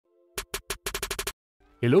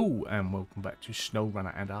Hello and welcome back to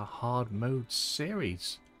SnowRunner and our hard mode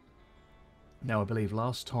series. Now I believe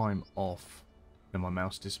last time off, and my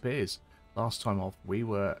mouse disappears, last time off we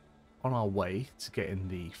were on our way to getting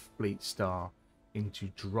the Fleet Star into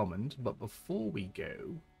Drummond, but before we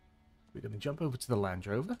go, we're going to jump over to the Land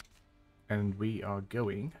Rover and we are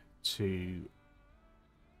going to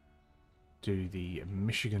do the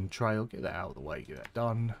Michigan Trail, get that out of the way, get that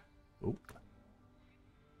done. Oh.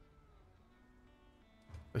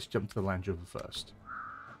 Let's jump to the Land Rover first.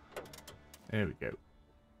 There we go.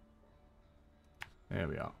 There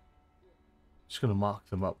we are. Just going to mark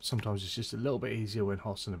them up. Sometimes it's just a little bit easier when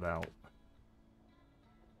hossing about.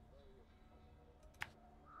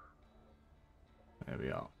 There we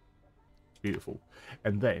are. Beautiful.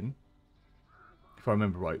 And then, if I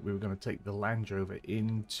remember right, we were going to take the Land Rover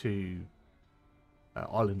into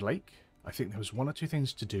Island Lake. I think there was one or two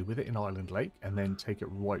things to do with it in Island Lake, and then take it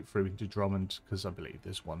right through into Drummond, because I believe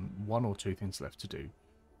there's one or two things left to do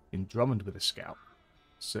in Drummond with a scout.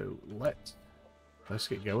 So let's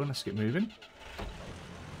get going, let's get moving. You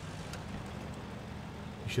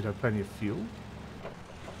should have plenty of fuel.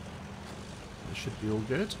 It should be all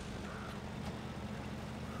good.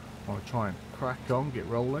 I want to try and crack on, get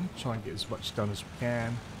rolling, try and get as much done as we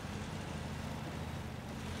can.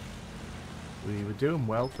 We were doing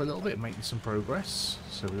well for a little bit, making some progress,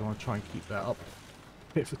 so we want to try and keep that up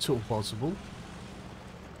if at all possible.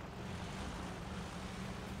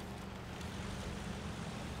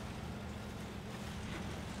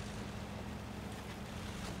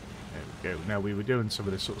 There we go. Now we were doing some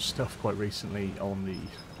of this sort of stuff quite recently on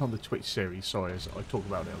the Twitch series. Sorry, as I talk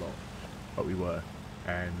about it a lot, but we were,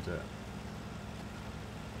 and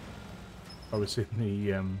I was in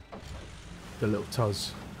the little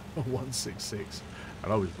Tuz 166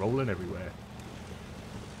 and I was rolling everywhere.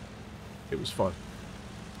 It was fun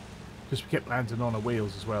because we kept landing on our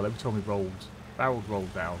wheels as well. Every time we barreled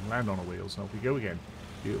rolled down, land on our wheels, and off we go again.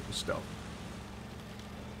 Beautiful stuff.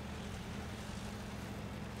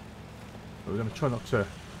 But we're going to try not to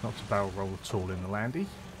barrel roll at all in the landy.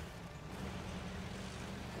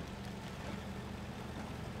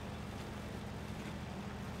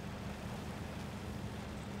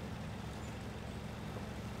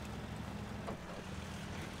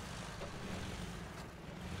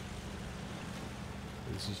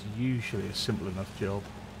 This is usually a simple enough job,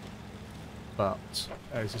 but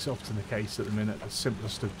as is often the case at the minute, the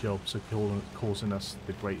simplest of jobs are causing us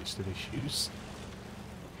the greatest of issues.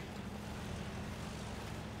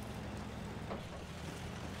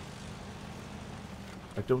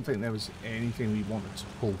 I don't think there was anything we wanted to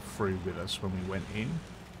pull through with us when we went in.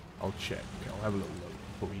 I'll check. I'll have a little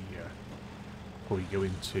look before we go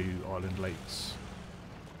into Island Lakes.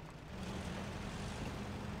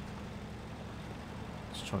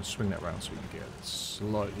 Try and swing that round so we can get a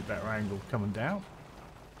slightly better angle coming down.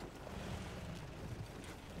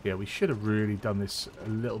 Yeah, we should have really done this a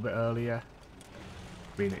little bit earlier.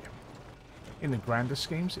 I mean, in the grander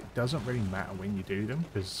schemes, it doesn't really matter when you do them,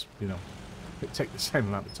 because, you know, it takes the same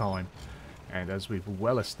amount of time. And as we've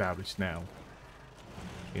well established now,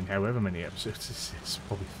 in however many episodes, it's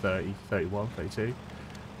probably 30, 31, 32.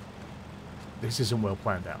 This isn't well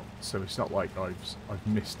planned out, so it's not like I've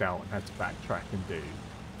missed out and had to backtrack and do.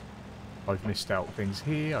 I've missed out things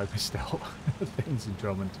here, I've missed out things in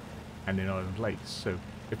Drummond and in Island Lakes. So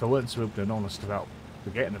if I weren't so open and honest about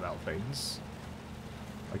forgetting about things,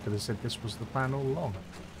 I could have said this was the plan all along.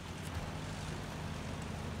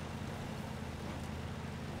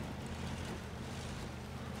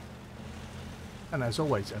 And as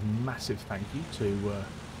always, a massive thank you to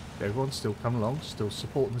everyone still coming along, still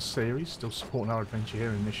supporting the series, still supporting our adventure here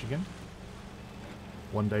in Michigan.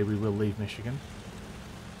 One day we will leave Michigan.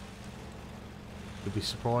 You'll be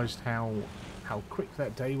surprised how quick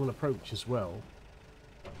that day will approach as well.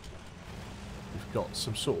 We've got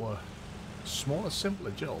some sort of smaller,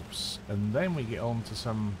 simpler jobs, and then we get on to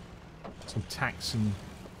some taxing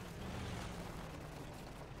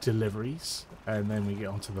deliveries, and then we get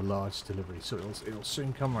on to the large deliveries. So it'll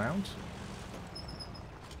soon come around,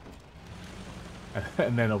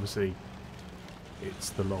 and then obviously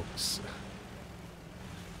it's the logs.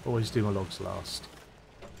 Always do my logs last.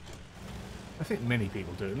 I think many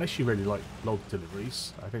people do, unless you really like log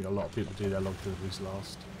deliveries. I think a lot of people do their log deliveries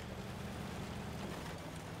last.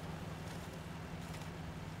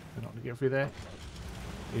 We're not going to get through there.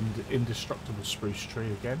 Indestructible spruce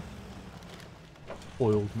tree again.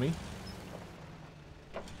 Oiled me.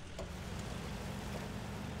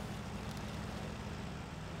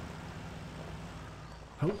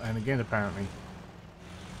 Oh, and again apparently.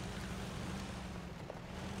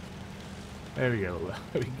 There we go.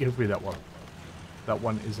 We can go through that one. That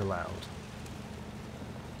one is allowed.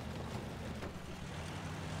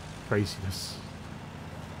 Craziness.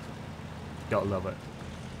 Gotta love it.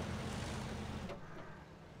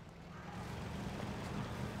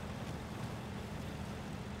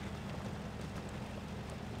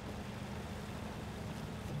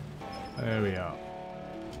 There we are.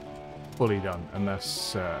 Fully done. And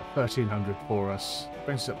that's 1,300 for us.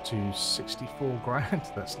 Brings us up to 64 grand.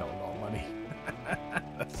 That's not a lot of money.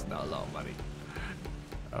 That's not a lot of money.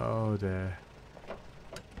 Oh dear.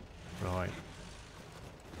 Right.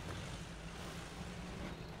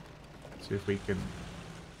 See if we can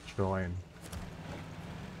try and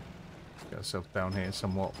get ourselves down here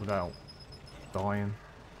somewhat without dying.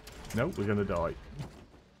 Nope, we're gonna die.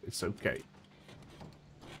 It's okay.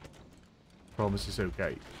 Promise it's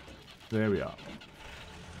okay. There we are.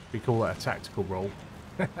 We call that a tactical roll.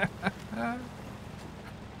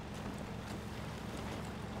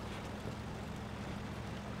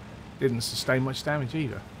 Didn't sustain much damage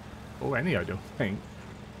either. Or any, I don't think.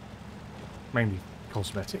 Mainly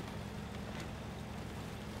cosmetic.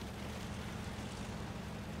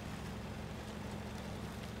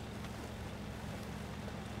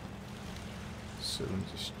 So let me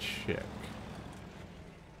just check.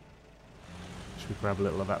 Should we grab a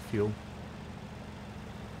little of that fuel?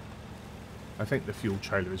 I think the fuel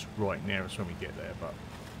trailer is right near us when we get there, but...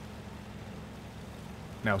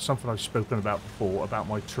 Now, something I've spoken about before, about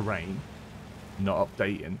my terrain not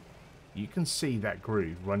updating. You can see that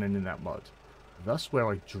groove running in that mud. That's where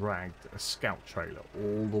I dragged a scout trailer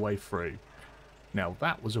all the way through. Now,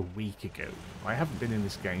 that was a week ago. I haven't been in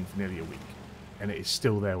this game for nearly a week, and it is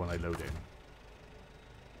still there when I load in.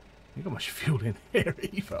 You got much fuel in here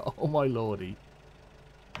either. Oh my lordy.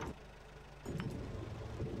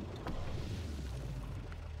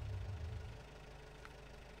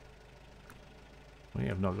 We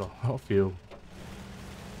have not got a lot of fuel.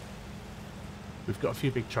 We've got a few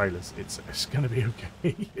big trailers. It's going to be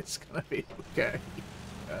okay. It's going to be okay.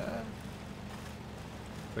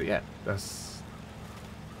 But yeah, that's...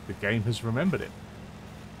 The game has remembered it.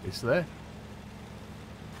 It's there.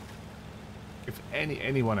 If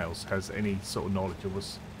anyone else has any sort of knowledge of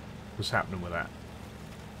what's happening with that,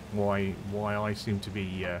 why I seem to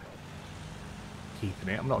be keeping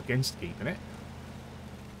it. I'm not against keeping it.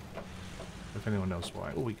 If anyone knows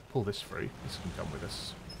why. Oh, we can pull this through. This can come with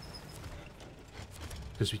us.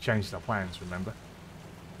 Because we changed our plans, remember?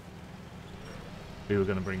 We were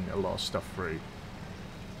going to bring a lot of stuff through.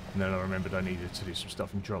 And then I remembered I needed to do some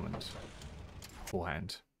stuff in Drummond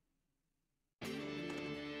beforehand.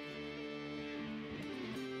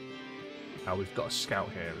 Now we've got a scout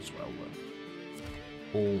here as well,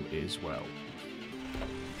 though. All is well.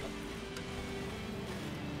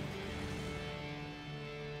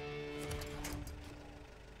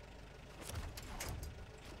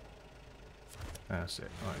 That's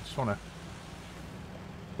it. Right, just want to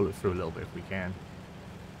pull it through a little bit if we can.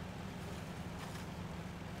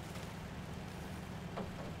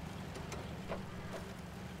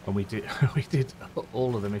 And we did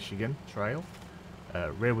all of the Michigan Trail.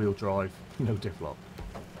 Rear wheel drive, no diff lock.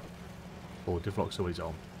 Or diff lock's always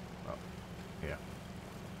on. But, yeah.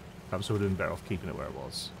 Perhaps I would have been better off keeping it where it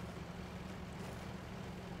was.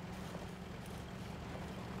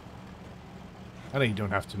 I know you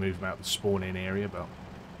don't have to move them out the spawn-in area, but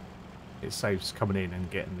it saves coming in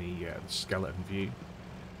and getting the skeleton view.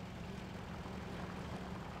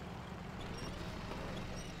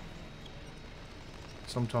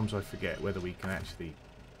 Sometimes I forget whether we can actually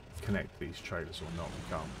connect these trailers or not. We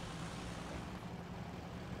can't.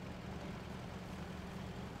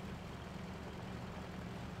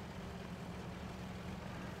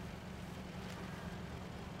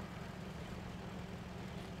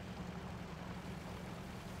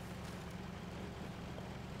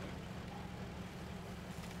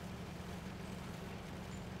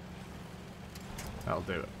 That'll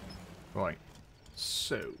do it. Right.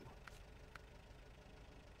 So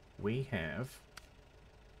we have...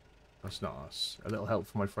 That's not us. A little help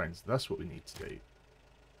from my friends. That's what we need to do.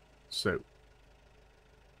 So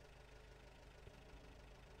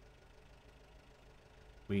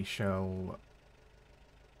we shall...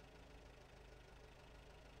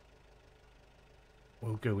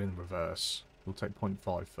 We'll go in reverse. We'll take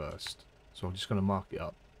 0.5 first. So I'm just going to mark it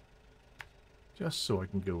up. Just so I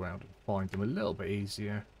can go around and find them a little bit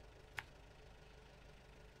easier.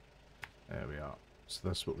 There we are. So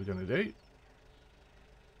that's what we're going to do.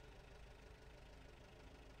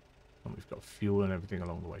 And we've got fuel and everything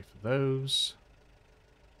along the way for those.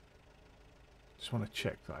 Just want to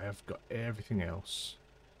check that I have got everything else.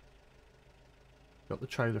 Got the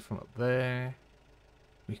trailer from up there.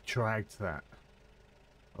 We dragged that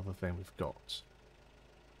other thing we've got.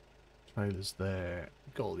 Trailers there.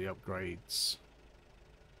 Got all the upgrades.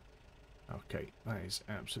 Okay, that is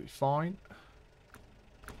absolutely fine.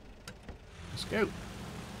 Let's go.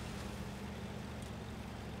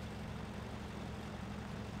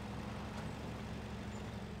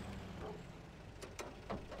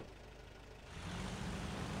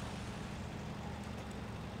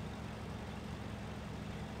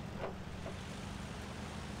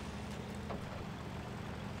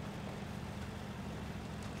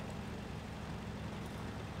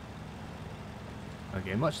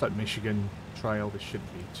 Again, much like Michigan Trail, this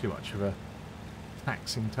shouldn't be too much of a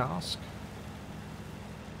taxing task.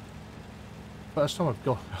 First time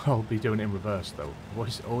I'll be doing it in reverse though.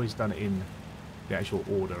 I've always done it in the actual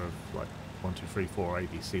order of like 1, 2, 3, 4,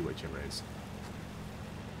 ABC, whichever it is.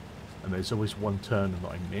 And there's always one turn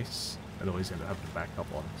that I miss, and always end up having to back up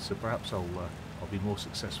on. So perhaps I'll be more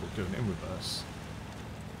successful doing it in reverse.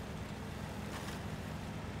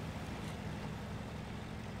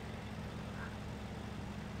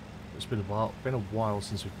 It's been a while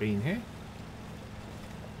since we've been here.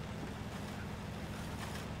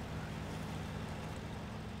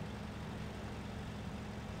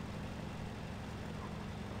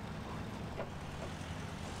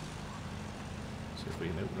 See if we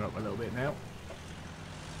can open her up a little bit now.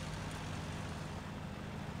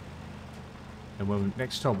 And when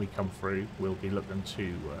next time we come through, we'll be looking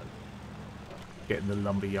to getting the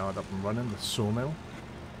lumber yard up and running, the sawmill.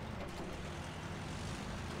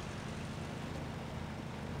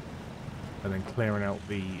 And then clearing out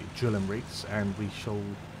the drilling rigs, and we shall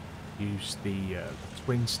use the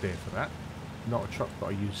twin steer for that. Not a truck that I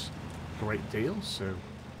use a great deal, so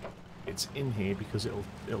it's in here because it'll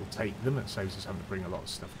take them. It saves us having to bring a lot of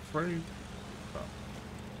stuff through. But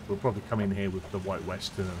we'll probably come in here with the White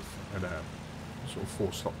West and a sort of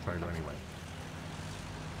 4-stop trailer anyway.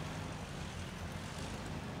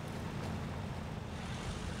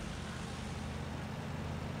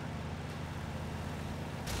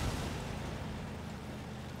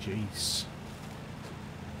 Jeez.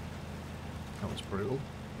 That was brutal.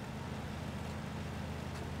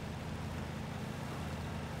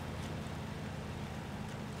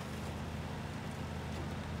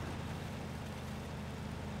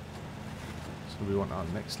 So we want our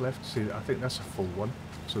next left. See, I think that's a full one.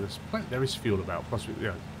 So there is fuel about. Plus, we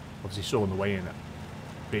obviously saw on the way in a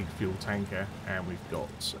big fuel tanker, and we've got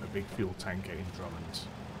a big fuel tanker in Drummond.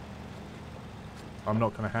 I'm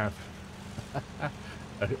not going to have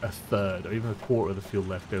a third or even a quarter of the fuel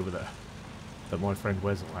left over there that my friend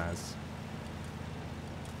Wesel has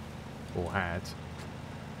or had,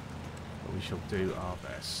 but we shall do our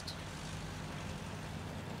best.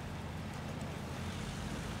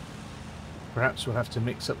 Perhaps we'll have to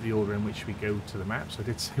mix up the order in which we go to the maps. I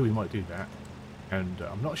did say we might do that, and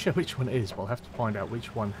I'm not sure which one it is, but I'll have to find out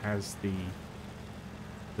which one has the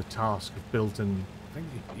task of building. I think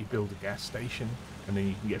you build a gas station and then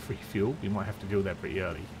you can get free fuel. You might have to go there pretty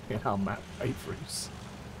early in our map playthroughs.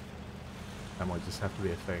 That might just have to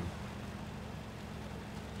be a thing.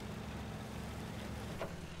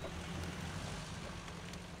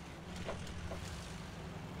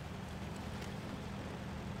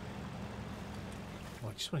 Oh,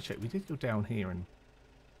 I just want to check. We did go down here and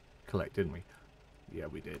collect, didn't we? Yeah,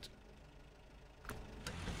 we did.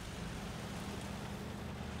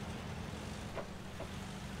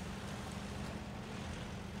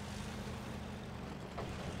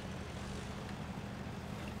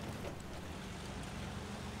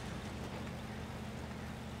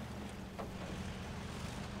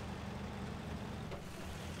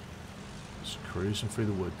 Cruising through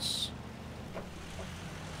the woods.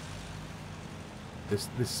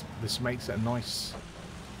 This makes it a nice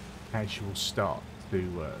casual start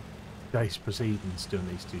to day's proceedings doing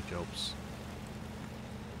these two jobs,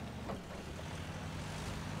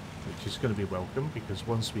 which is going to be welcome because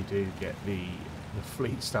once we do get the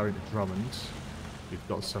fleet starting to Drummond, we've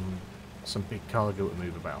got some big cargo to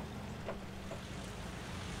move about.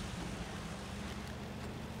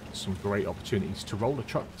 Some great opportunities to roll a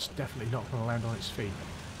truck that's definitely not going to land on its feet.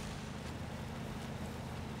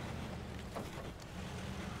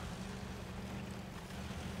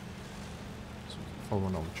 So we can follow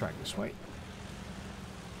on the track this way.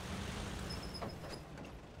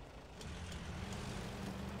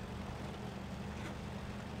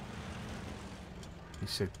 He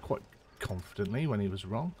said quite confidently when he was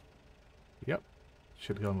wrong. Yep,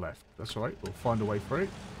 should have gone left. That's alright, we'll find a way through.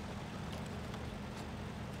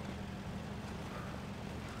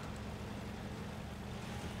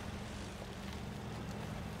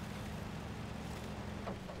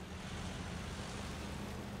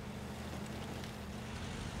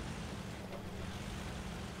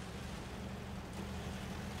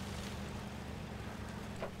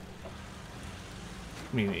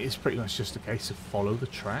 I mean, it is pretty much just a case of follow the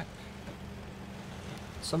track.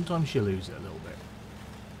 Sometimes you lose it a little bit.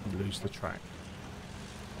 You lose the track.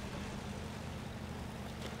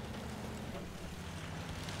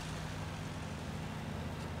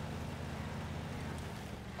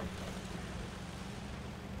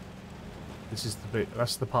 This is the bit,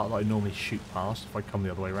 that's the part that I normally shoot past if I come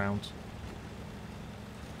the other way around.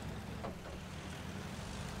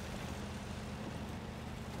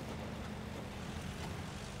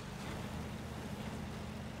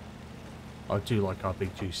 I do like our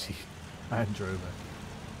big juicy Land Rover.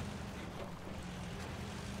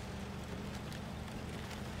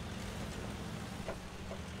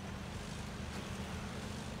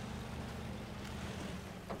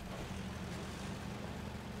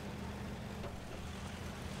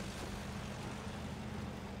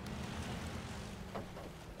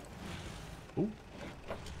 Ooh.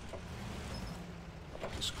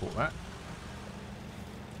 Just caught that.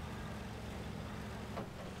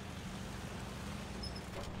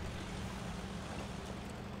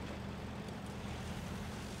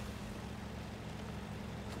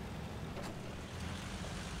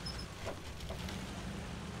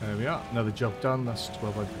 There we are, another job done. That's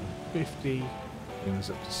 1250. Brings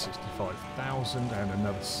us up to 65,000 and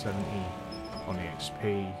another 70 on the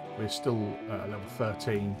XP. We're still at level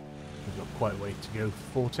 13. We've got quite a way to go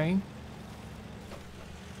for 14.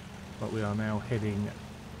 But we are now heading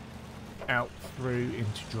out through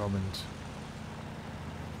into Drummond.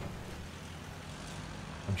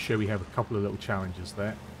 I'm sure we have a couple of little challenges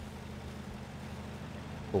there.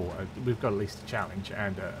 Or we've got at least a challenge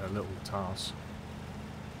and a little task.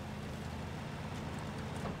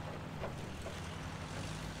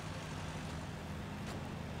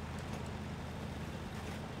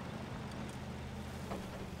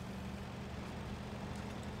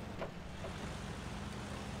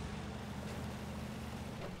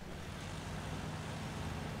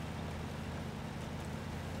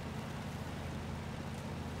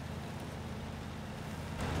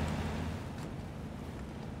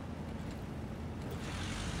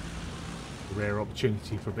 Rare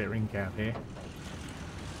opportunity for a bit of ring gap here.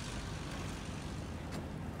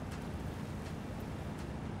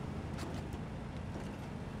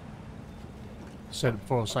 Said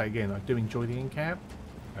before, I'll say again, I do enjoy the in-cab.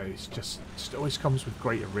 It always comes with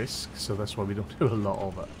greater risk, so that's why we don't do a lot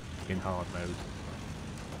of it in hard mode.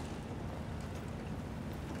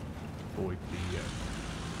 Avoid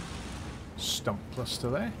the stump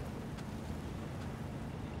cluster there.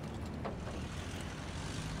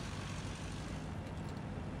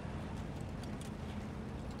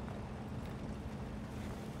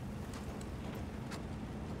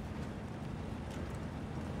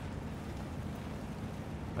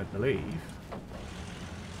 I believe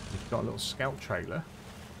we've got a little scout trailer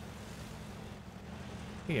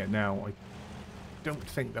here. Now, I don't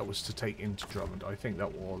think that was to take into Drummond. I think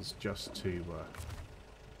that was just to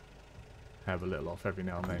have a little off every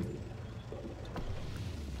now and then.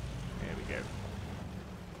 There we go.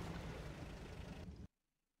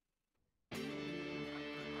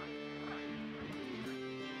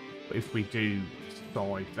 But if we do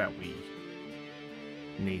decide that we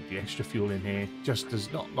need the extra fuel in here, just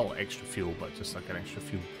as not extra fuel, but just like an extra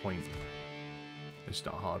fuel point, it's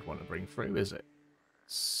not a hard one to bring through, is it?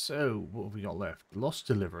 So what have we got left? Lost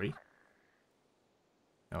delivery.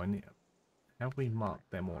 Now have we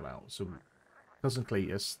marked them all out? So doesn't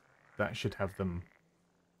Cletus, that should have them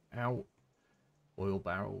out. Oil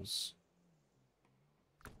barrels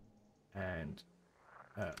and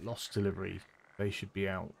lost delivery, they should be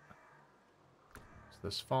out, so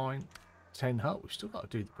that's fine. 10 hut, we've still got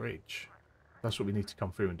to do the bridge. That's what we need to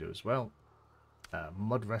come through and do as well.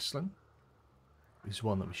 Mud wrestling is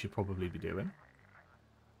one that we should probably be doing.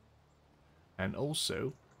 And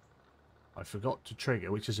also, I forgot to trigger,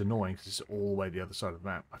 which is annoying because it's all the way the other side of the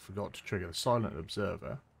map. I forgot to trigger the silent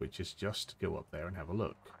observer, which is just to go up there and have a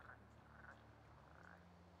look.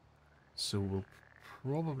 So we'll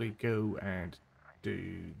probably go and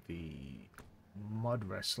do the mud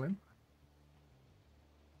wrestling.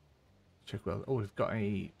 Check well. Oh, we've got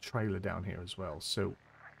a trailer down here as well. So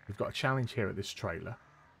we've got a challenge here at this trailer,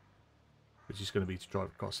 which is going to be to drive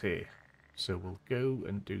across here. So we'll go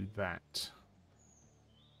and do that.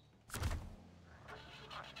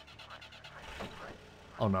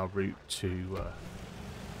 On our route to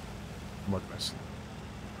mud wrestling.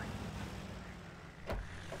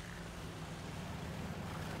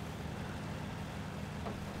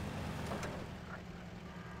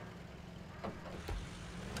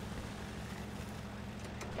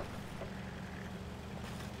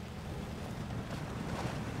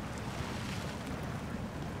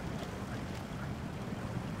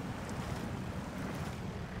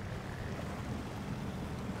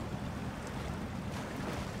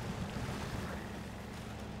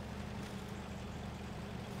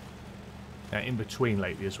 Now, in between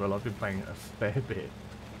lately as well, I've been playing a fair bit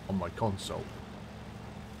on my console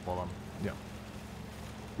while I'm,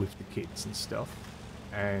 with the kids and stuff.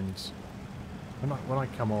 And when I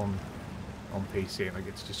come on PC and I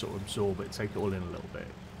get to just sort of absorb it, take it all in a little bit,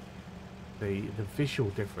 the visual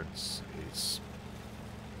difference is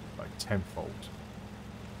like tenfold.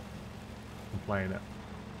 I'm playing it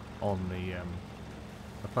on the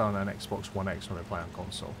I play on an Xbox One X when I play on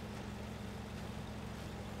console,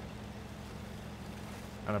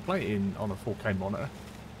 and I play it on a 4K monitor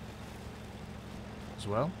as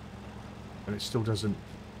well, and it still doesn't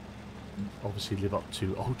obviously live up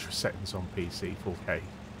to ultra settings on PC 4K.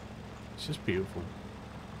 It's just beautiful.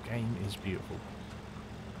 The game is beautiful.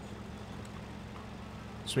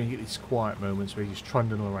 So when you get these quiet moments where you're just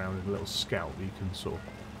trundling around in a little scout, you can sort of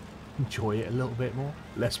enjoy it a little bit more.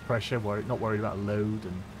 Less pressure, not worried about load,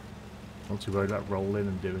 and not too worried about rolling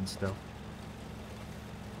and doing stuff.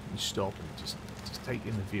 You stop and just take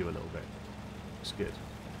in the view a little bit. It's good.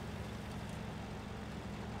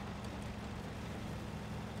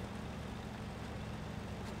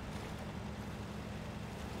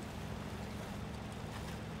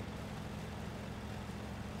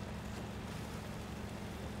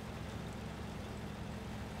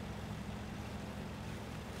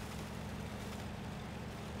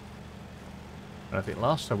 And I think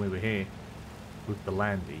last time we were here with the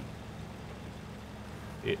Landy,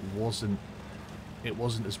 it wasn't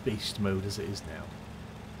as beast mode as it is now.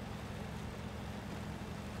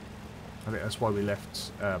 I think that's why we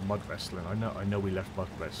left mud wrestling. I know we left mud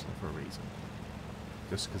wrestling for a reason,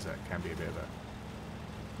 just because that can be a bit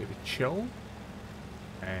of a chill.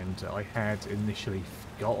 And I had initially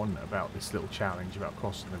forgotten about this little challenge about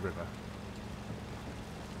crossing the river.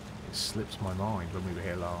 It slipped my mind when we were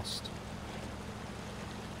here last.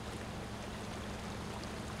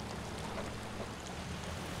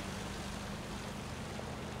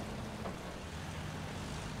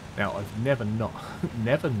 Now, I've never not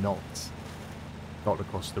got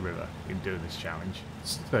across the river in doing this challenge.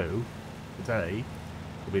 So, today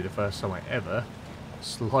will be the first time I ever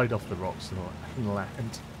slide off the rocks and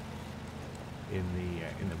land in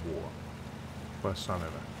the water. First time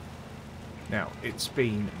ever. Now, it's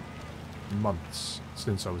been months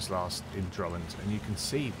since I was last in Drummond, and you can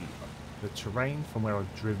see the terrain from where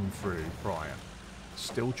I've driven through prior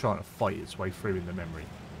still trying to fight its way through in the memory.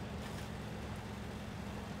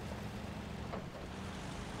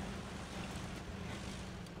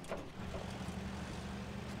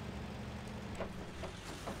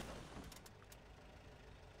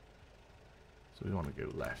 So we want to go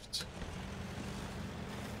left.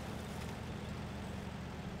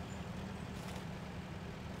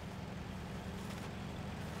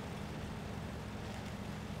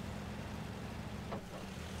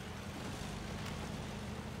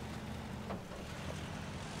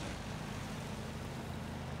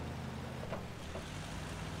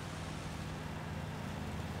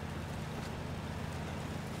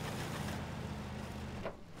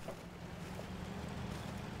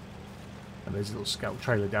 And there's a little scout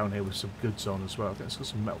trailer down here with some goods on as well. I think it's got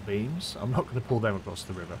some metal beams. I'm not going to pull them across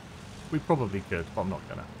the river. We probably could, but I'm not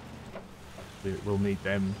going to. We'll need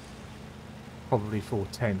them probably for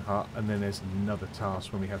 10 hut, and then there's another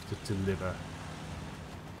task when we have to deliver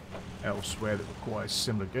elsewhere that requires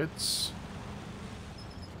similar goods.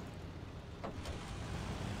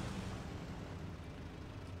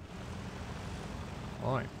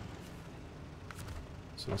 Alright.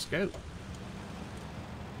 So let's go.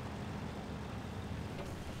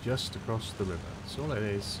 Just across the river. That's all it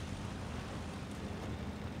is.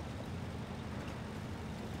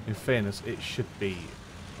 In fairness, it should be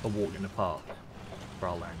a walk in the park for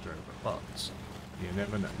our Land Rover, but you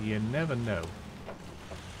never know. You never know.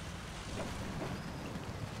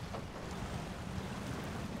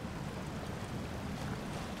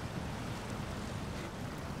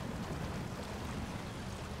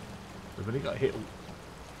 We've only got hit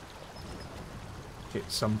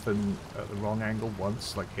something at the wrong angle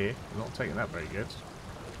once, like here. I'm not taking that very good.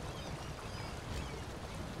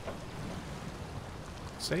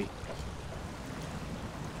 See?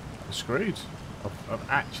 I'm screwed. I've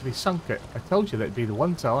actually sunk it. I told you that'd be the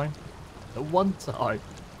one time. The one time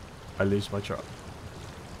I lose my truck.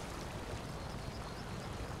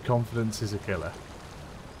 Confidence is a killer.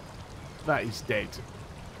 That is dead.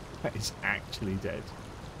 That is actually dead.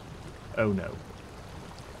 Oh no.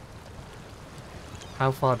 How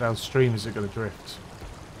far downstream is it going to drift?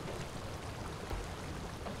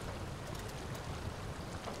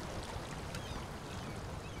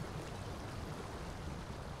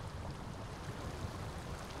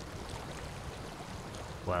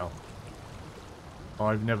 Well,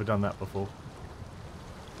 I've never done that before.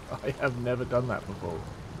 I have never done that before.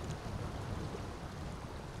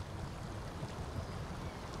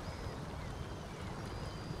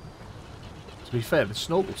 To be fair, the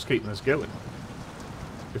snorkel's keeping us going.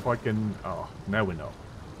 If I can... Oh, now we're not.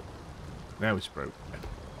 Now it's broke.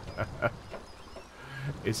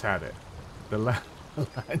 It's had it. The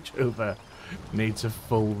Land Rover needs a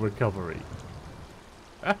full recovery.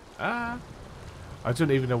 I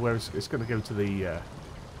don't even know where it's going to go to the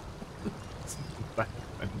back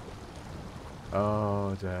end.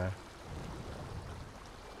 Oh dear.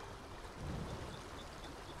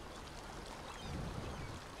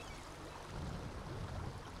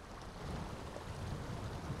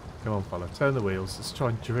 Come on, fella, turn the wheels. Let's try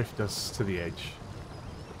and drift us to the edge.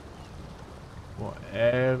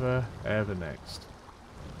 Whatever, ever next.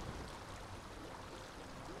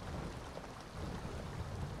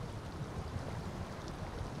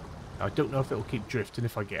 I don't know if it'll keep drifting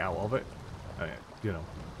if I get out of it. You know,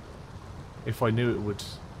 if I knew it would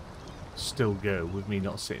still go with me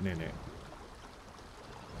not sitting in it,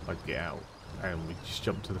 I'd get out and we'd just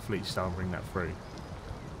jump to the fleet star and bring that through.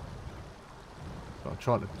 But I'm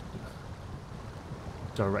trying to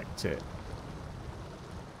direct it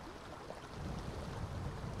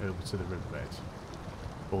over to the riverbed,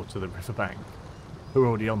 or to the riverbank. We're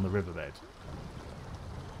already on the riverbed.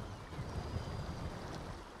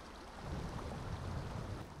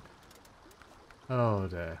 Oh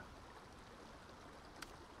dear.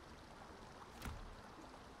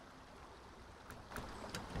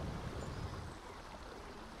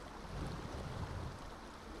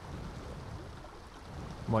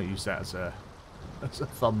 Might use that as a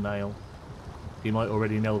thumbnail. You might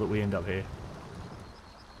already know that we end up here.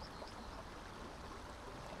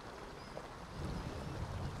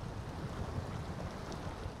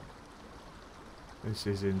 This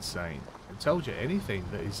is insane. I told you, anything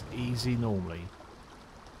that is easy normally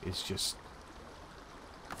is just,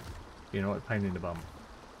 you know, like pain in the bum.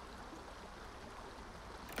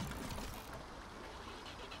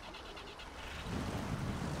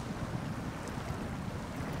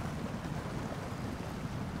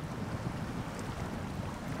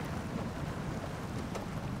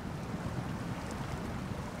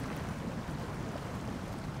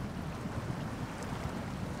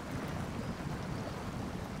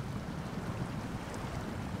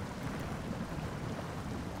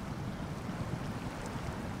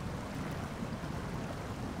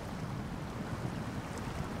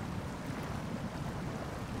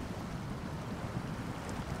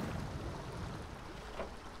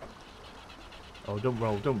 Oh, don't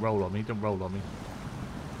roll on me, don't roll on me.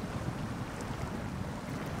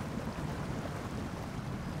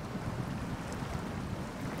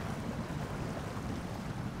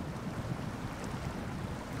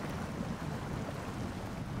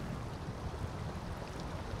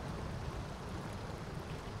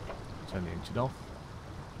 Turn the engine off.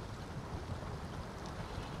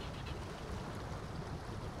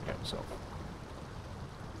 Get us off.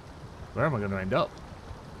 Where am I going to end up?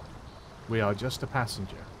 We are just a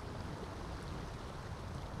passenger.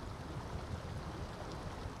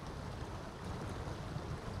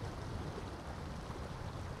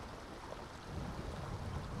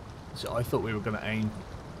 So I thought we were going to aim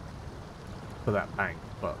for that bank,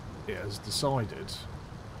 but it has decided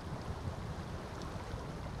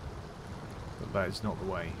that that is not the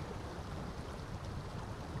way.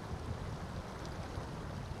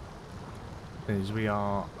 As we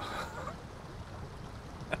are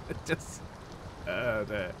just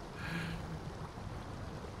there.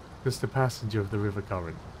 Just a passenger of the river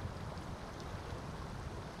current.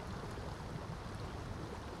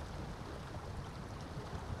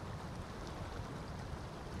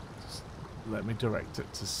 Just let me direct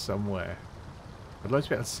it to somewhere. I'd like to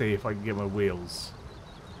be able to see if I can get my wheels.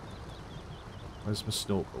 Where's my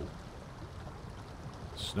snorkel?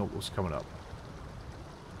 Snorkel's coming up.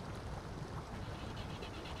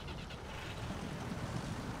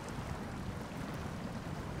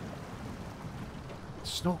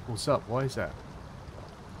 Snorkel's up, why is that?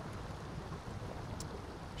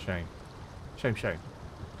 Shame. Shame, shame.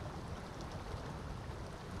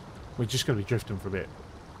 We're just going to be drifting for a bit.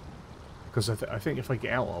 Because I think if I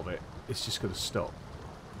get out of it, it's just going to stop.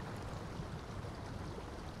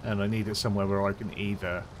 And I need it somewhere where I can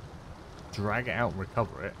either drag it out and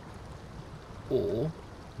recover it, or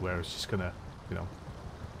where it's just going to, you know,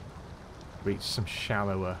 reach some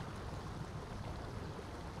shallower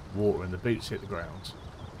water and the boots hit the ground.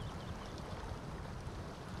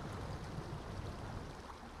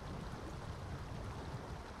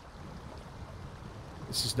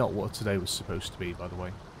 This is not what today was supposed to be, by the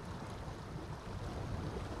way.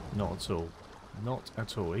 Not at all. Not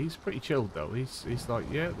at all. He's pretty chilled though. He's like,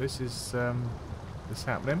 yeah, this is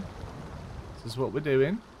happening. This is what we're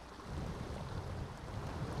doing.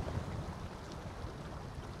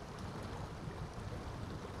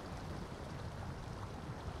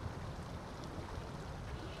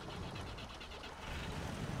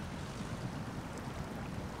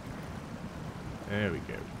 There we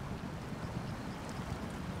go.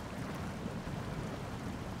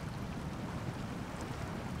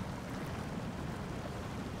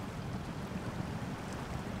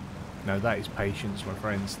 Now that is patience, my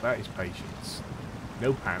friends. That is patience.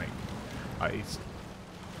 No panic.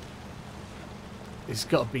 It's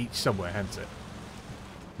got a beach somewhere, hasn't it?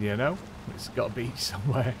 You know? It's got a beach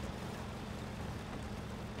somewhere.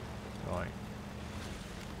 Right.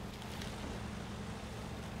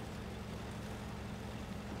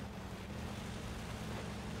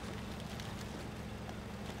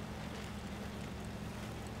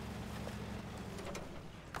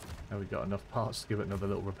 Now we've got enough parts to give it another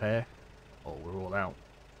little repair. Oh, we're all out.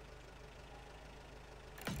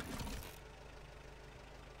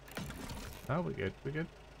 Oh, we're good. We're good.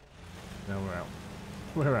 No, we're out.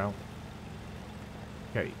 We're out.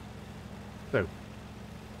 Okay. So,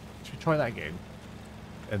 should we try that again?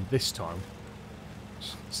 And this time,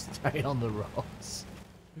 stay on the rods.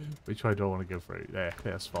 Which way do I want to go through? There,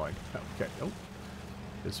 that's fine. Okay. Oh,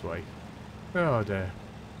 this way. Oh, dear.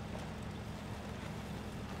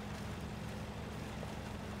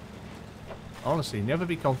 Honestly, never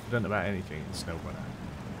be confident about anything in SnowRunner.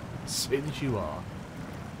 As soon as you are.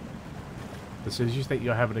 As soon as you think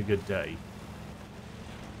you're having a good day.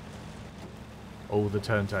 Oh, the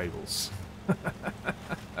turntables.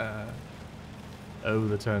 Oh,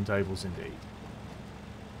 the turntables indeed.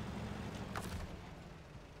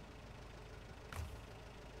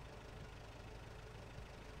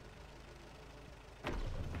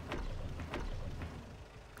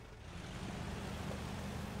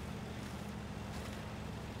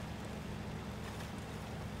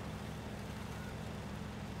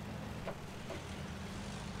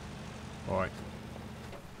 Alright.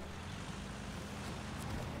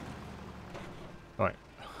 Right.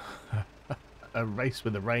 A race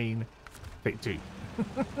with the rain. Take 2.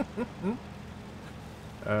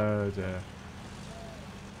 Oh dear.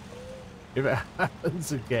 If it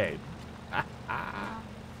happens again.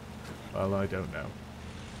 Well, I don't know.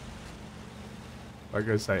 Like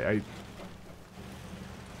I say,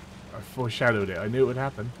 I foreshadowed it. I knew it would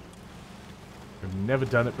happen. I've never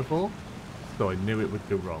done it before, so I knew it would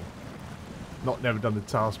go wrong. Not never done the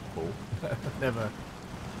task before.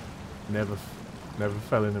 never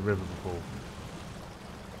fell in the river before.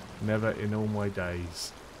 Never in all my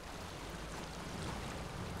days.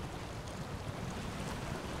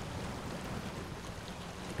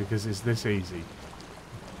 Because it's this easy.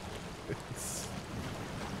 It's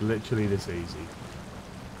literally this easy.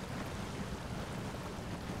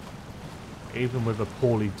 Even with a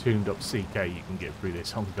poorly tuned up CK, you can get through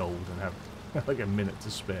this on gold and have like a minute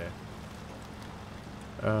to spare.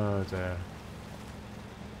 Oh dear.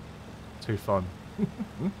 Too fun.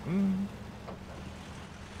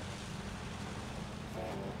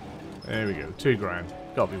 There we go. 2 grand.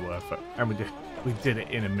 Gotta be worth it. And we did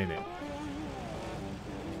it in a minute.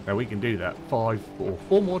 Now we can do that 4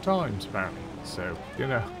 more times apparently. So, you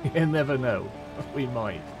know, you never know. We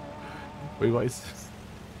might. We might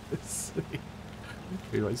see.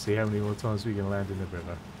 We might see how many more times we can land in the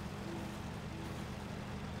river.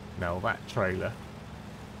 Now that trailer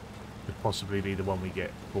could possibly be the one we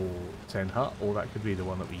get for 10 hut, or that could be the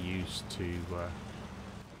one that we use to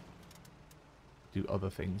do other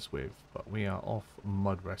things with. But we are off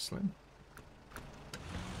mud wrestling,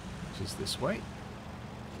 which is this way.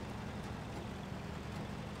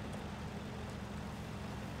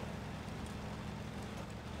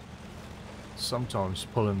 Sometimes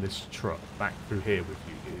pulling this truck back through here with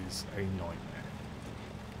you is a nightmare.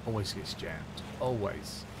 Always gets jammed.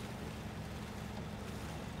 Always.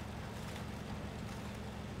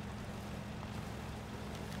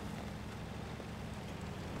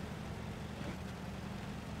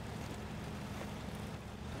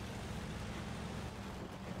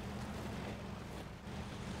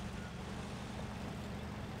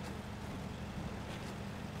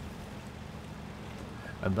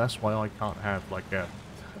 And that's why I can't have like a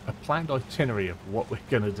planned itinerary of what we're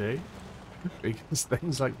going to do. Because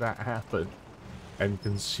things like that happen and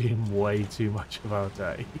consume way too much of our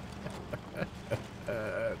day.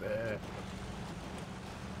 There.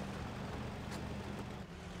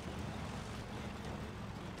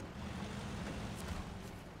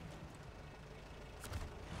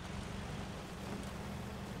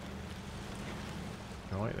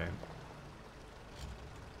 Right then.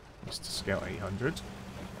 Mr. Scout 800.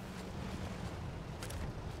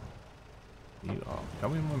 You are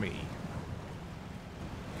coming with me.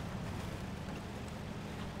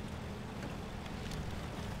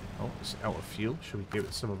 Oh, it's out of fuel. Should we give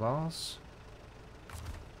it some of ours?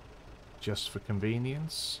 Just for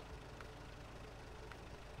convenience.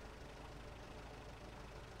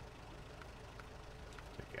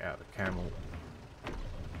 Take it out of the camel.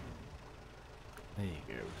 There you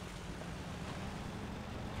go.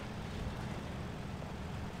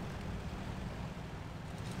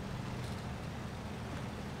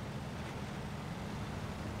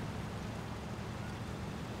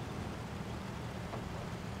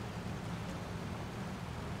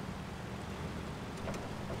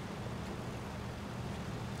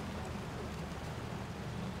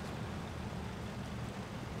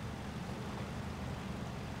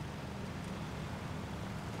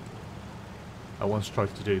 I once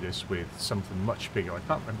tried to do this with something much bigger. I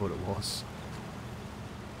can't remember what it was.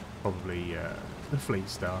 Probably the Fleet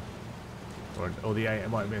Star, or the A. It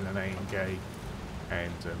might have been an AMG,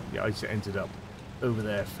 and yeah, I just ended up over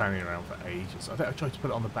there fanning around for ages. I think I tried to put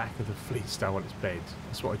it on the back of the Fleet Star on its bed.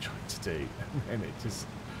 That's what I tried to do, and it just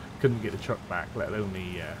couldn't get the truck back, let alone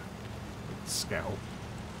the Scout.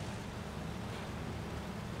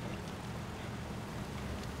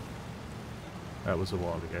 That was a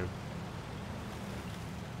while ago.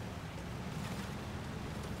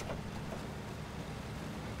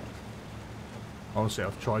 Honestly,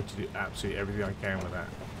 I've tried to do absolutely everything I can with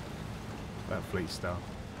that Fleet Star.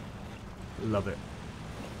 Love it.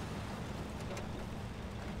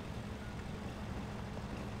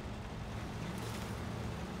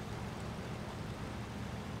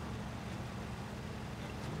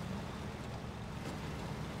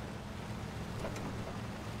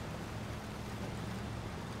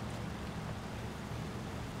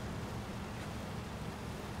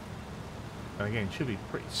 And again, it should be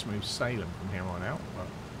pretty smooth sailing from here on out, but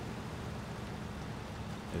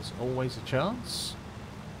there's always a chance.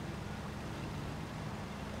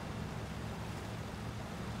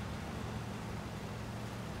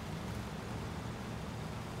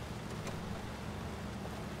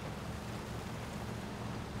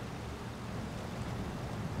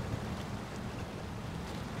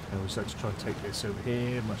 I always like to try and take this over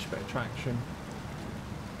here, much better traction.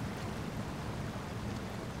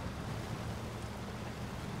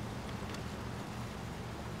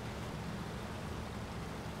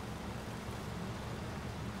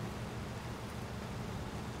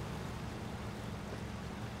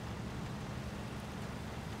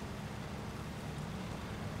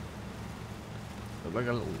 Like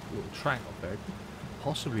a little track up there. Could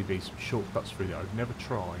possibly be some shortcuts through there. I've never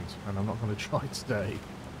tried, and I'm not going to try today.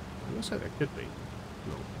 I will say there could be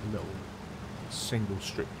a little single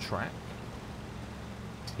strip track.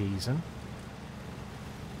 Teasing.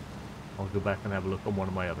 I'll go back and have a look on one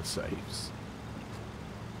of my other saves.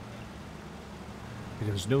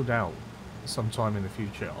 Because no doubt, sometime in the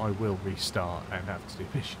future, I will restart and have to do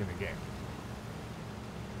Michigan again.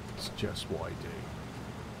 It's just what I do.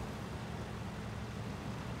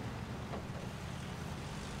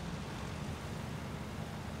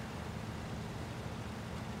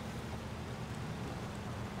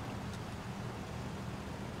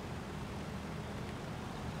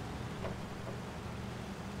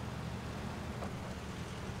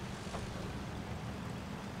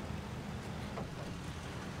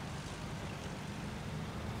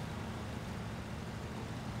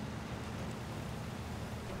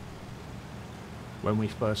 When we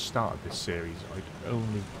first started this series, I'd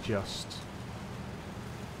only just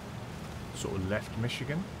sort of left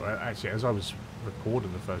Michigan. Well, actually, as I was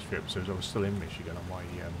recording the first few episodes, I was still in Michigan on my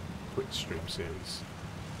Twitch stream series.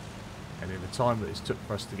 And in the time that it took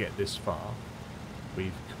for us to get this far,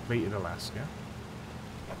 we've completed Alaska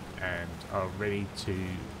and are ready to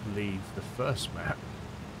leave the first map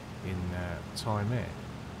in Time Air.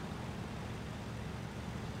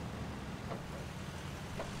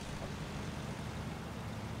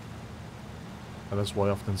 And that's why I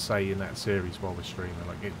often say in that series while we're streaming,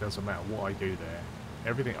 like, it doesn't matter what I do there.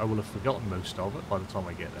 Everything, I will have forgotten most of it by the time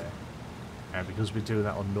I get there. And because we're doing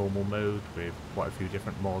that on normal mode with quite a few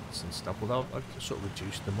different mods and stuff, although I've sort of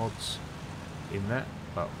reduced the mods in that,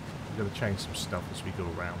 but we're going to change some stuff as we go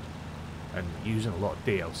around. And using a lot of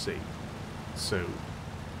DLC. So,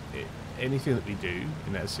 anything that we do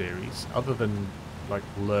in that series, other than like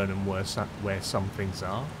learning where some things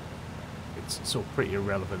are, it's sort of pretty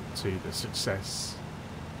irrelevant to the success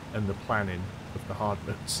and the planning of the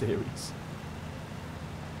HardMode series.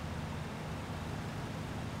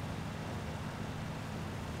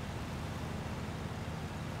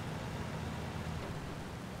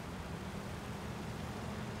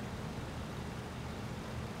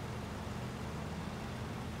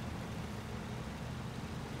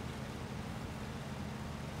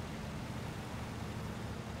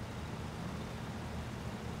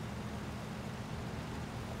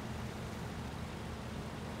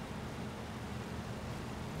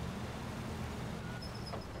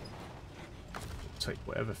 take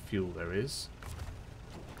whatever fuel there is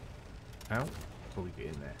out before we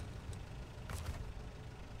get in there.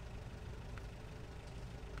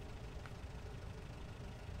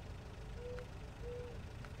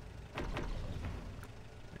 Thank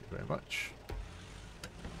you very much.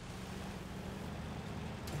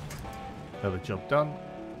 Another job done.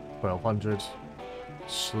 1200.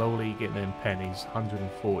 Slowly getting in pennies.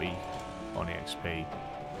 140 on the XP.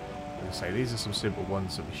 As I say, these are some simple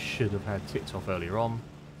ones that we should have had ticked off earlier on.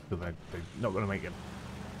 So they're not going to make a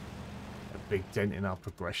big dent in our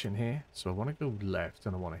progression here. So I want to go left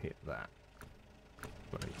and I want to hit that.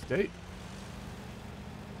 What I need to do.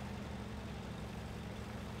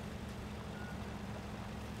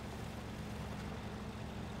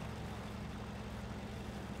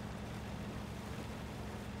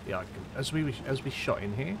 Yeah, as we shot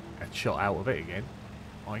in here and shot out of it again,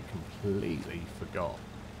 I completely forgot.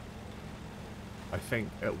 I think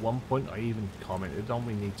at one point I even commented on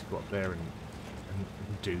we need to go up there and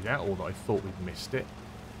do that, or that I thought we'd missed it.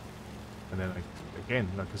 And then again,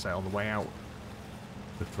 like I say, on the way out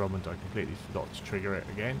with Drummond, I completely forgot to trigger it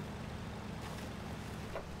again.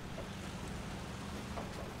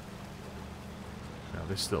 Now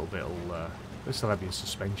this little bit will this will have your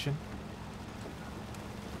suspension.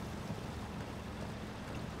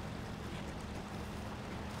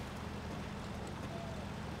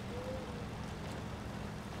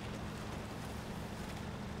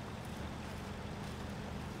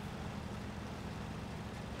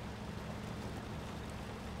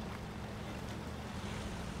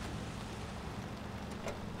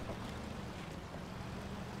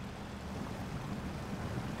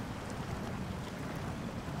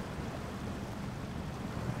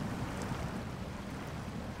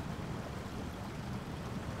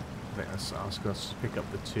 Ask us to pick up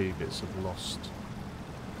the 2 bits of lost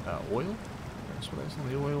oil. That's what it is on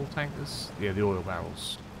the oil tankers. Yeah, the oil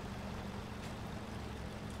barrels.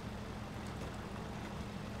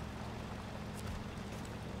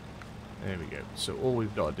 There we go. So all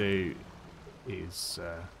we've got to do is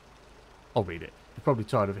I'll read it. You're probably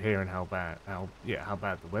tired of hearing how bad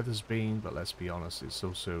the weather's been, but let's be honest, it's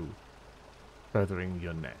also feathering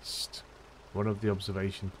your nest. One of the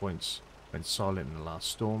observation points went silent in the last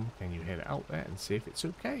storm. Can you head out there and see if it's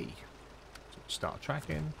okay? So start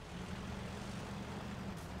tracking.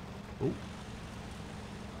 Oh,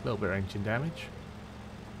 a little bit of engine damage.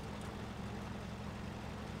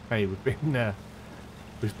 Hey, we've been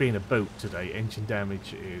a boat today. Engine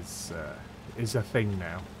damage is a thing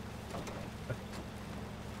now.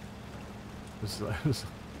 It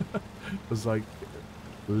was like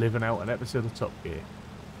living out an episode of Top Gear.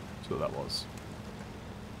 That's what that was.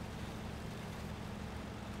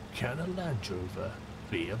 Can a Land Rover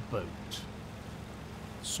be a boat?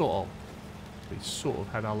 Sort of. We sort of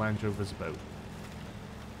had our Land Rover as a boat.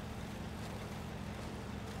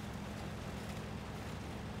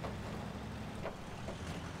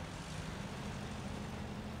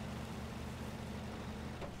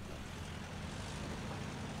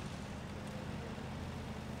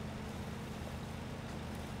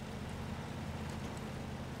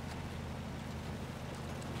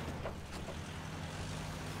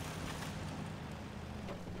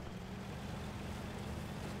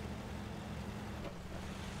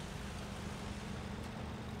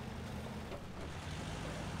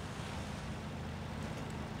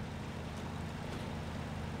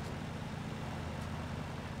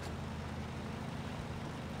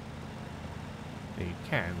 You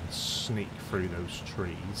can sneak through those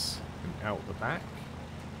trees and out the back,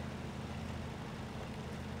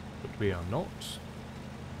 but we are not.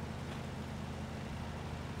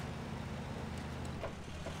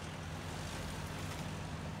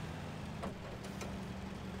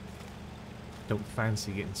 Don't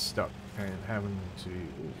fancy getting stuck and having to...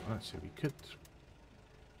 Oh, actually, we could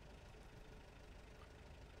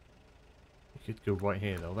go right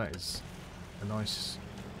here though. That is a nice,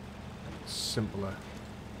 simpler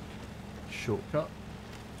shortcut.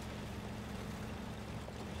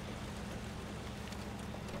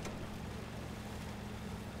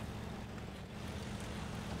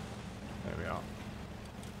 There we are.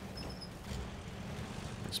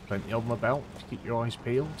 There's plenty of them about to keep your eyes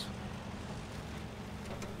peeled.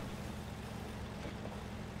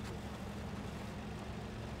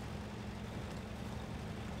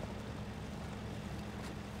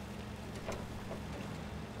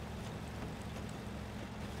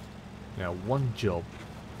 Now, one job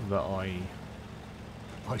that I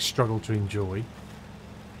struggle to enjoy,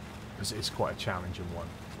 because it's quite a challenging one,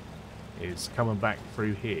 is coming back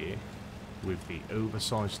through here with the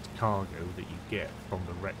oversized cargo that you get from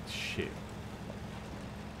the wrecked ship.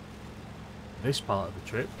 This part of the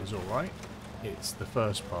trip is alright. It's the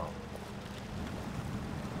first part.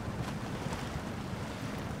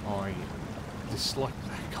 I dislike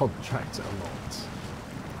that contract a lot.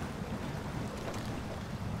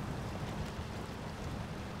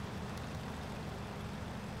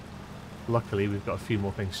 Luckily, we've got a few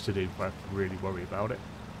more things to do before I have to really worry about it.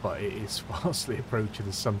 But it is fastly approaching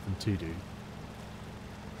as something to do.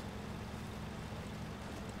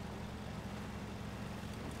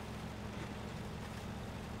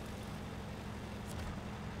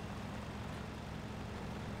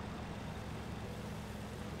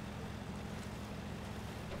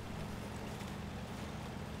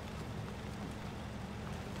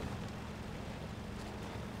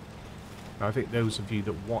 Now, I think those of you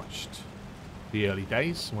that watched the early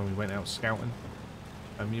days when we went out scouting,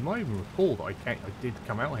 you might even recall that I did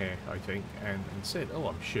come out here, I think, and said, oh,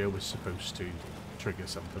 I'm sure we're supposed to trigger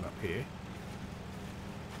something up here.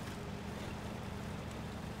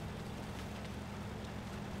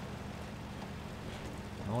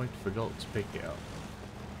 I forgot to pick it up.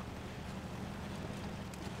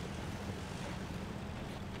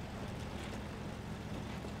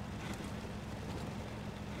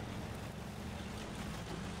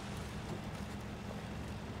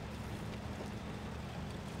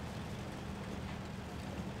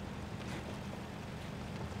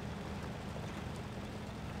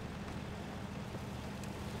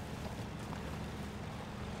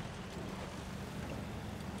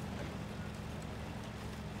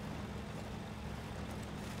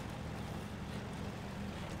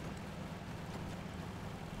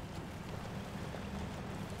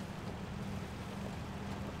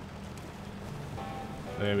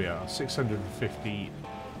 There we are, 650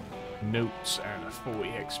 notes and a 40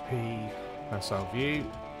 XP. That's our view.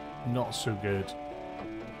 Not so good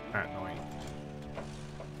at night,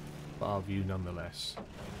 but our view nonetheless.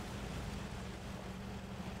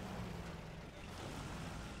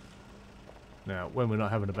 Now, when we're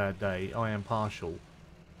not having a bad day, I am partial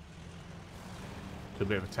to a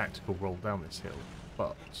bit of a tactical roll down this hill,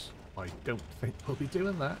 but I don't think we'll be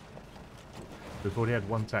doing that. We've already had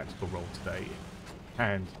one tactical roll today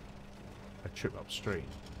and a trip upstream.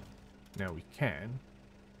 Now we can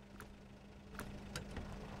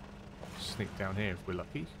sneak down here if we're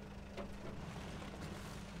lucky.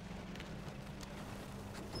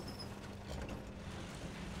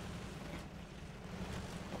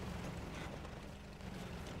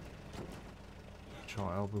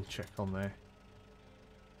 We'll check on there.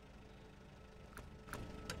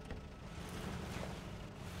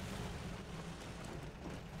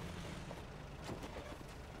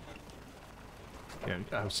 Yeah, we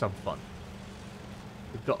gotta have some fun.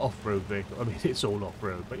 We've got off-road vehicles. I mean, it's all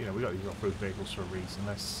off-road, but you know, we've got these off-road vehicles for a reason.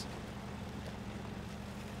 Let's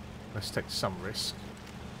take some risk.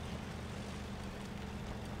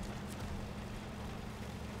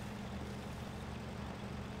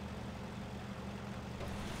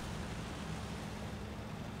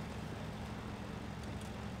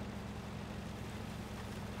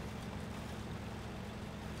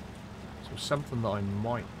 So something that I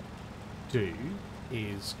might do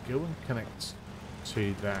is go and connect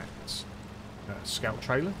to that scout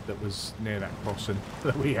trailer that was near that crossing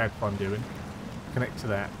that we had fun doing. Connect to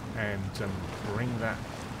that and bring that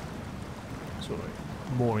sort of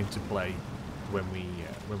more into play when we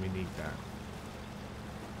need that.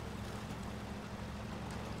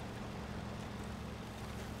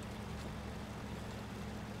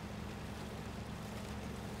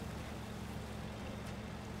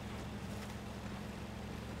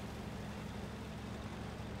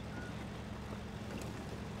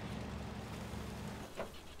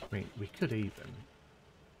 I mean, we could even,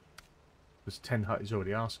 because 10 Hut is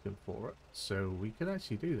already asking for it, so we could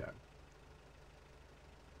actually do that.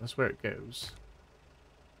 That's where it goes.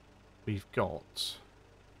 We've got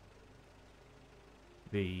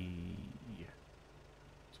the...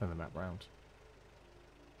 turn the map round.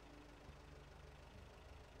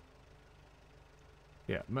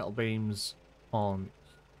 Yeah, metal beams on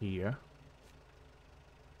here.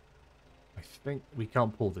 I think we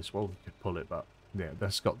can't pull this. Well, we could pull it, but yeah,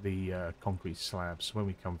 that's got the concrete slabs. So when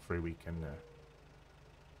we come through, we can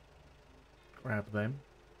grab them.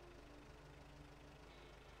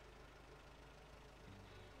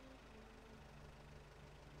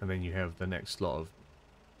 And then you have the next lot of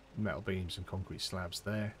metal beams and concrete slabs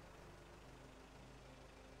there.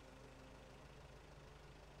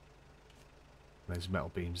 There's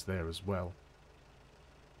metal beams there as well.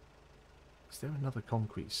 Is there another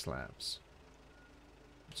concrete slabs?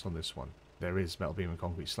 What's on this one? There is metal beam and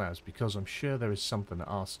concrete slabs, because I'm sure there is something that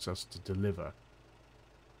asks us to deliver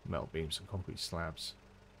metal beams and concrete slabs.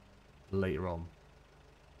 later on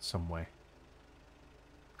somewhere.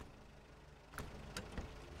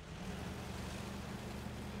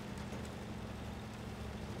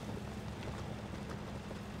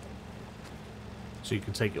 So you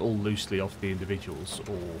can take it all loosely off the individuals,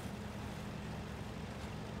 or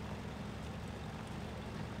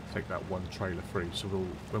take that one trailer through. So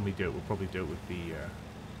when we do it, we'll probably do it with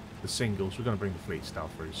the singles. We're going to bring the fleet style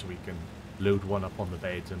through so we can load one up on the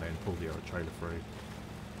bed and then pull the other trailer through.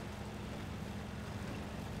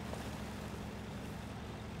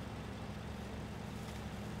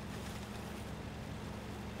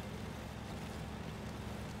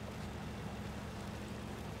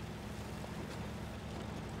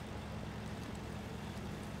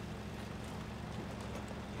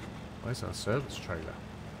 Where's our service trailer?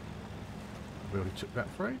 We already took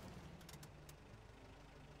that through?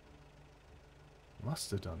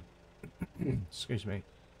 Must have done. Excuse me.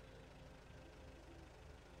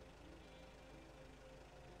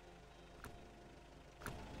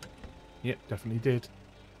 Yep, definitely did.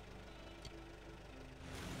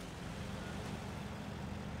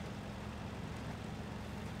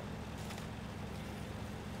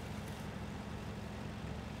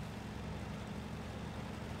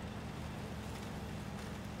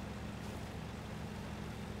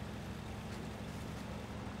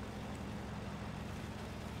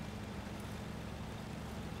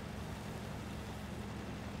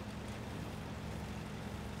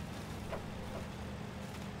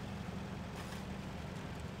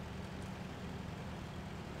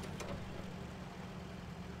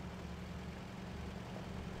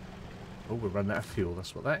 Oh, we're running out of fuel,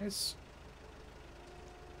 that's what that is.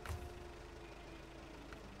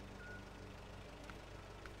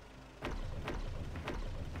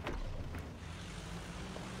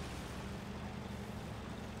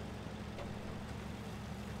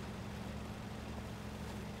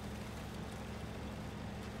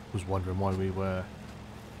 Was wondering why we were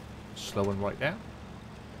slowing right down.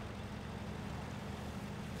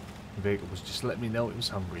 The vehicle was just letting me know it was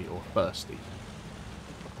hungry or thirsty.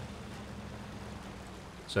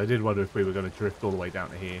 So I did wonder if we were going to drift all the way down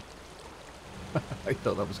to here. I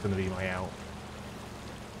thought that was going to be my out.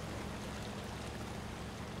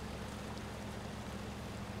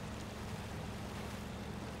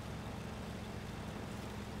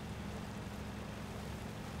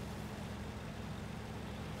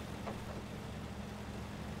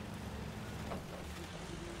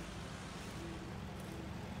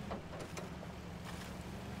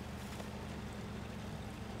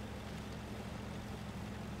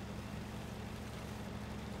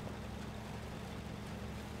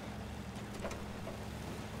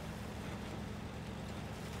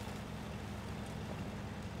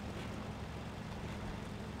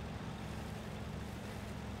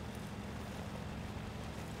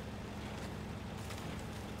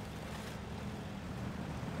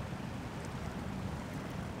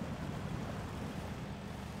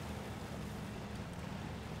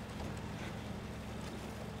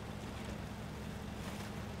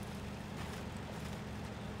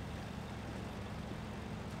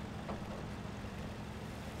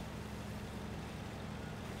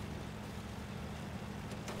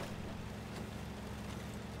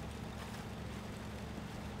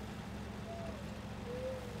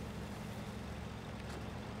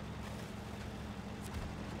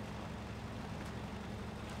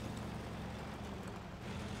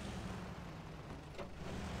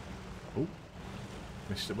 Oh,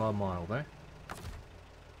 missed it by a mile there.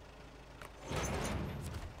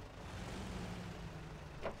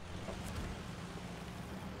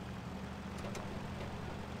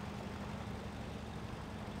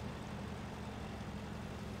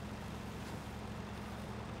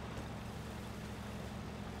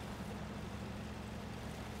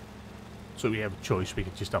 So we have a choice, we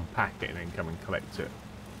could just unpack it and then come and collect it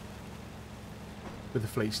with the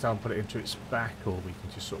fleet style and put it into its back, or we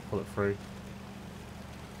can just sort of pull it through.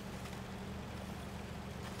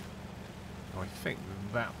 I think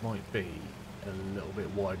that might be a little bit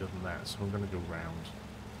wider than that, so I'm going to go round.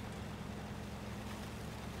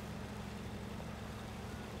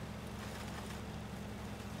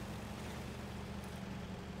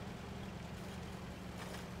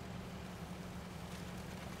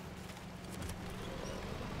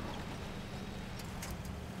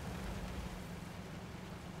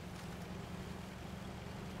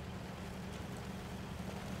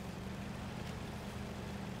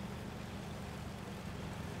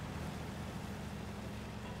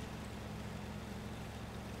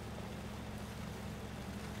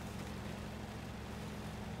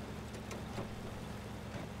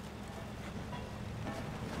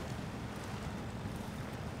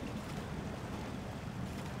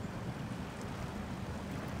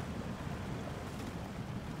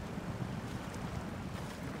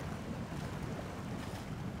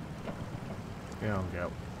 There we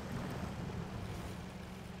go.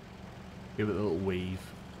 Give it a little weave.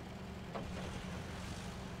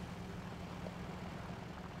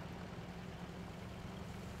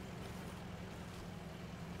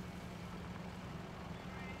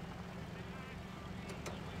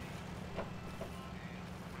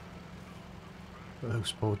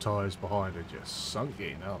 Those poor tyres behind are just sunk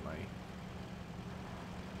in, aren't they?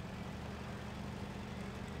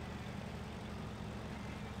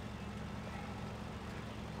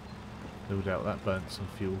 No doubt that burnt some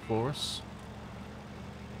fuel for us.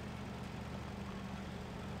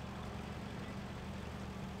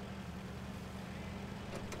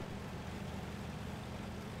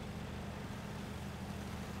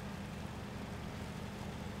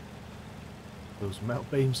 Those melt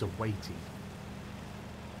beams are weighty.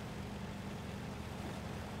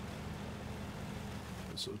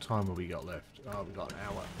 What sort of time have we got left? Oh, we've got an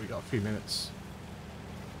hour. We've got a few minutes.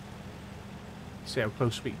 See how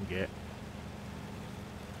close we can get.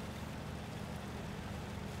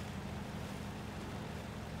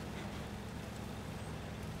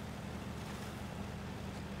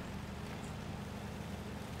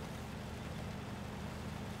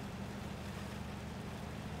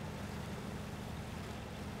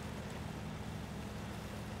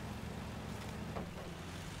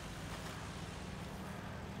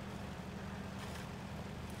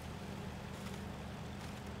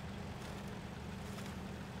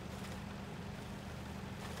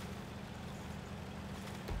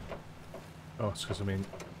 Oh, it's because I'm in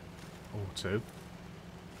auto.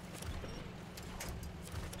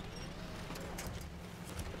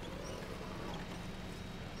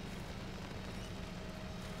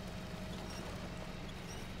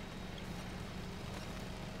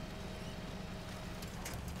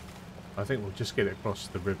 I think we'll just get it across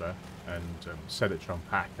the river and set it to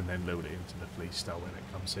unpack and then load it into the fleece star when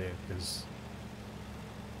it comes here, because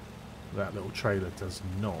that little trailer does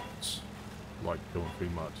not like going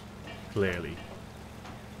through mud. Clearly.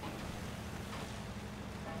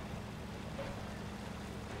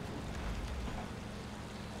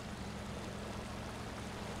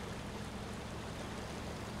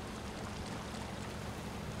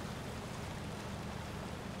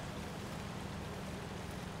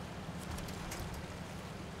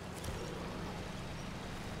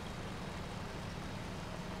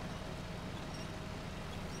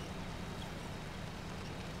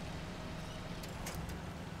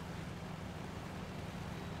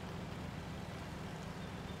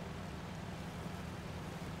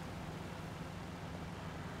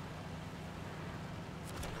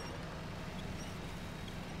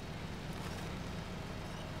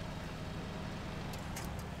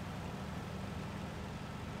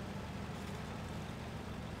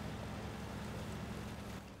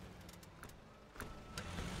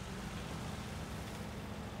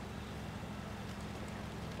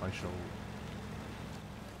 I shall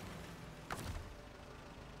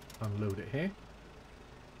unload it here.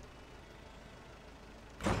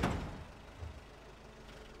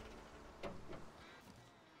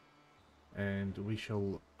 And we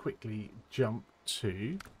shall quickly jump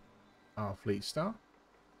to our fleet star.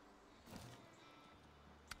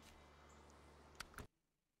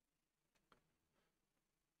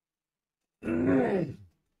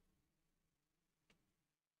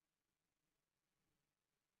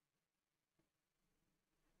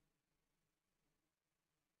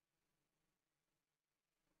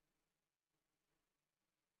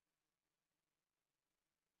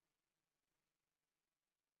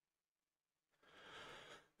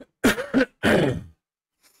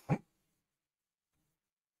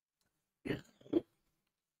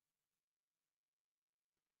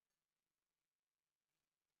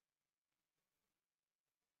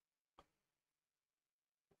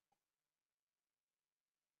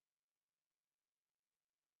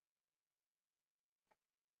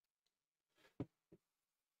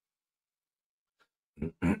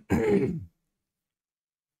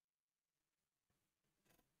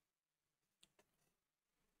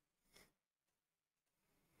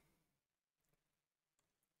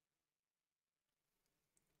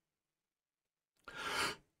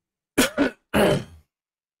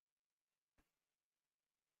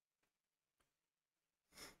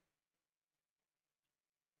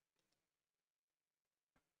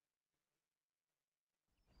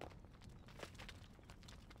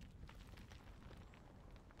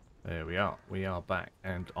 There we are. We are back,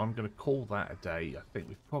 and I'm going to call that a day. I think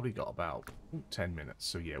we've probably got about 10 minutes.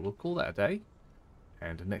 So yeah, we'll call that a day.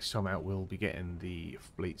 And the next time out, we'll be getting the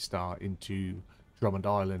Fleet Star into Drummond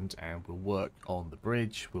Island, and we'll work on the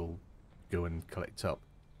bridge. We'll go and collect up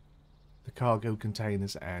the cargo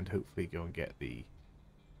containers and hopefully go and get the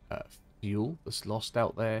fuel that's lost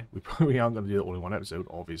out there. We probably aren't going to do it all in one episode,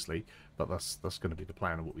 obviously, but that's going to be the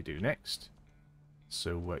plan of what we do next.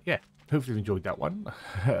 So yeah, hopefully you enjoyed that one.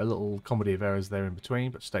 A little comedy of errors there in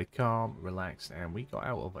between, but stay calm, relaxed, and we got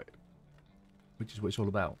out of it, which is what it's all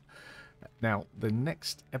about. Now, the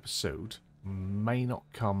next episode may not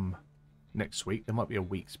come next week. There might be a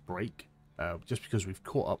week's break, just because we've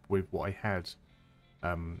caught up with what I had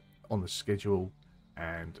on the schedule,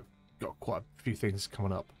 and got quite a few things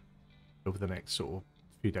coming up over the next sort of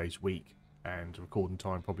few days, week, and recording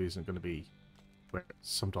time probably isn't going to be where it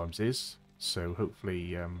sometimes is. So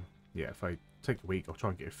hopefully, yeah, if I take a week, I'll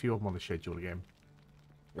try and get a few of them on the schedule again,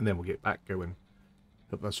 and then we'll get back going.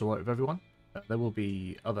 Hope that's alright with everyone. There will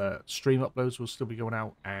be other stream uploads will still be going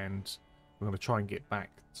out, and we're going to try and get back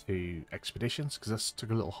to expeditions, because this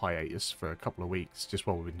took a little hiatus for a couple of weeks just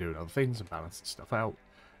while we've been doing other things and balancing stuff out,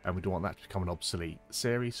 and we don't want that to become an obsolete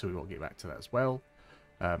series, so we want to get back to that as well.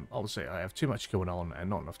 Obviously I have too much going on and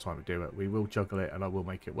not enough time to do it. We will juggle it and I will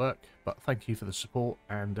make it work, but thank you for the support,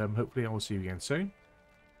 and hopefully I will see you again soon.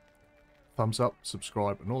 Thumbs up,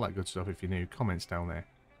 subscribe and all that good stuff if you're new, comments down there.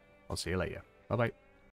 I'll see you later. Bye bye.